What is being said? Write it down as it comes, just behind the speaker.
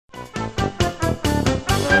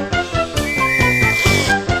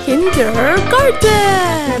Mr.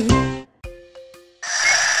 Garden!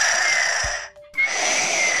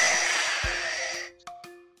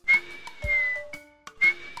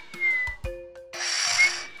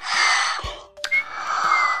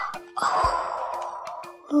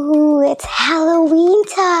 Ooh, it's Halloween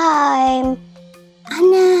time!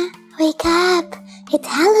 Anna, wake up! It's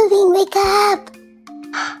Halloween, wake up!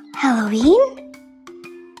 Halloween?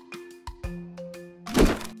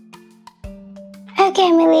 Okay,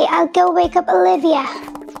 Emily, I'll go wake up Olivia.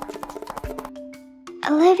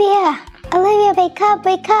 Olivia, wake up,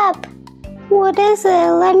 wake up! What is it?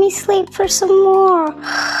 Let me sleep for some more.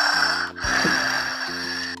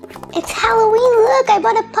 It's Halloween, look, I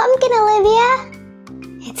bought a pumpkin, Olivia!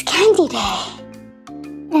 It's candy day.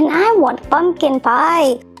 And I want pumpkin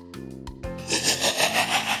pie.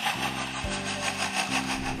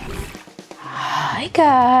 Hi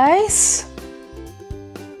guys!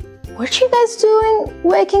 What you guys doing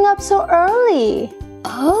waking up so early?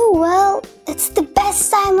 Oh, well, it's the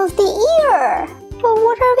best time of the year. But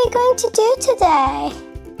what are we going to do today?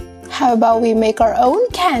 How about we make our own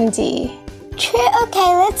candy? True,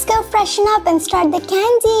 okay, let's go freshen up and start the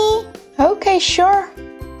candy. Okay, sure.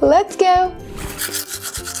 Let's go.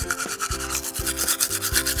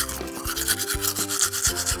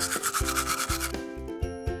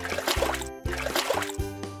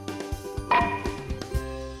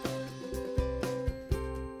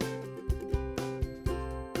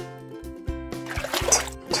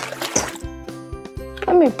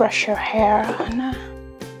 Let me brush your hair, Anna.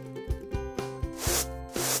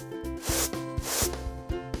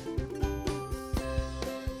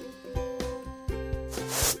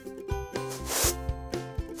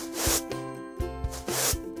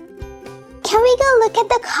 Can we go look at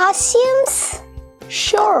the costumes?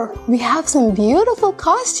 Sure, we have some beautiful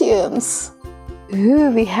costumes.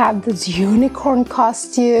 Ooh, we have this unicorn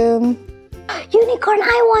costume. Unicorn,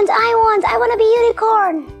 I want to be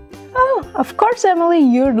unicorn. Oh, of course, Emily,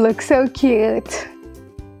 you'd look so cute.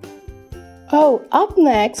 Oh, up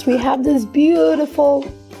next, we have this beautiful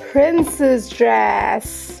princess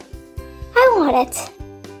dress. I want it.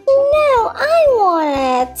 No, I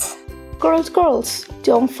want it. Girls,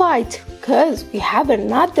 don't fight, because we have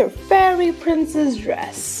another fairy princess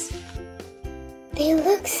dress. They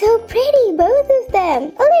look so pretty, both of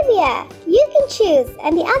them. Olivia, you can choose,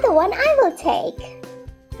 and the other one I will take.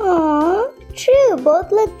 Aww, true, both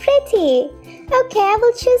look pretty. Okay, I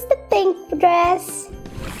will choose the pink dress.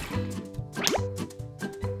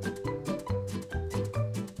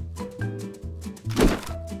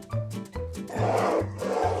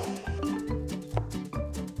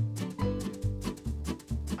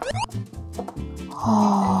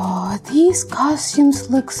 Oh, these costumes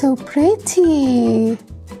look so pretty. Okay,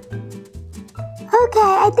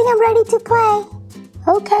 I think I'm ready to play.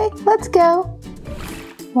 Okay, let's go.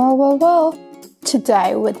 Well.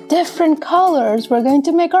 Today, with different colors, we're going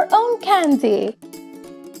to make our own candy.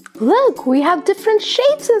 Look, we have different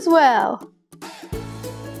shapes as well.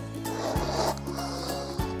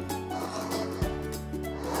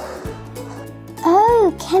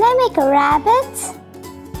 Oh, can I make a rabbit?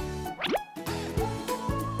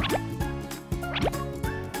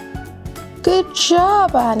 Good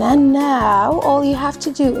job, Anna. Now, all you have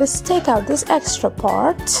to do is take out this extra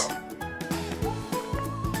part.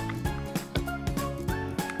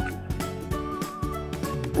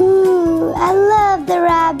 Ooh, I love the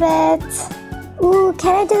rabbit. Ooh,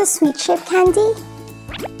 can I do the sweet shape candy?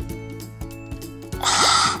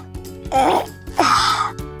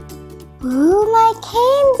 Ooh, my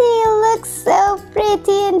candy looks so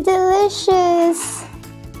pretty and delicious.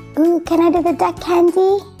 Ooh, can I do the duck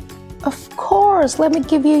candy? Of course, let me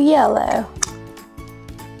give you yellow.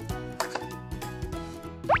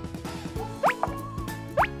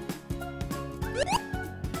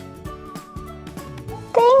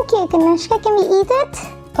 Thank you, Kanishka. Can we eat it?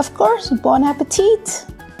 Of course, bon appetit.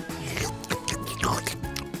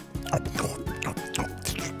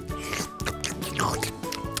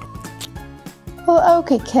 Well,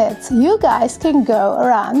 okay, kids, you guys can go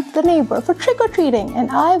around the neighborhood for trick-or-treating,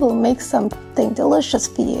 and I will make something delicious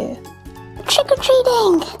for you.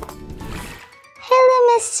 Trick-or-treating!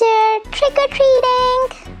 Hello, mister.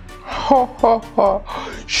 Trick-or-treating! Ha ha ha!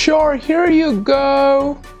 Sure, here you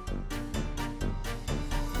go!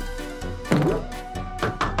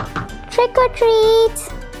 Trick-or-treat!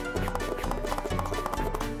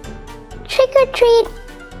 Trick-or-treat!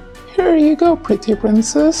 Here you go, pretty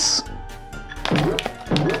princess. Ooh,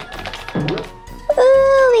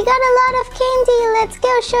 we got a lot of candy. Let's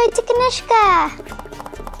go show it to Kanishka.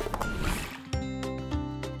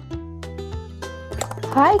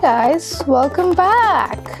 Hi guys, welcome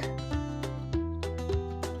back.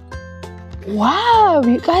 Wow,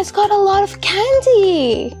 you guys got a lot of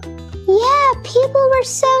candy. Yeah, people were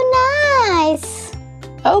so nice.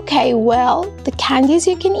 Okay, well, the candies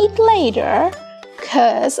you can eat later,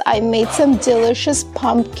 'cause I made some delicious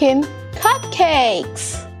pumpkin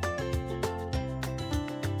cupcakes.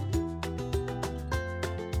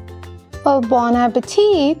 Well, bon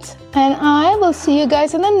appetit, and I will see you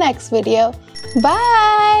guys in the next video.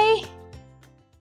 Bye!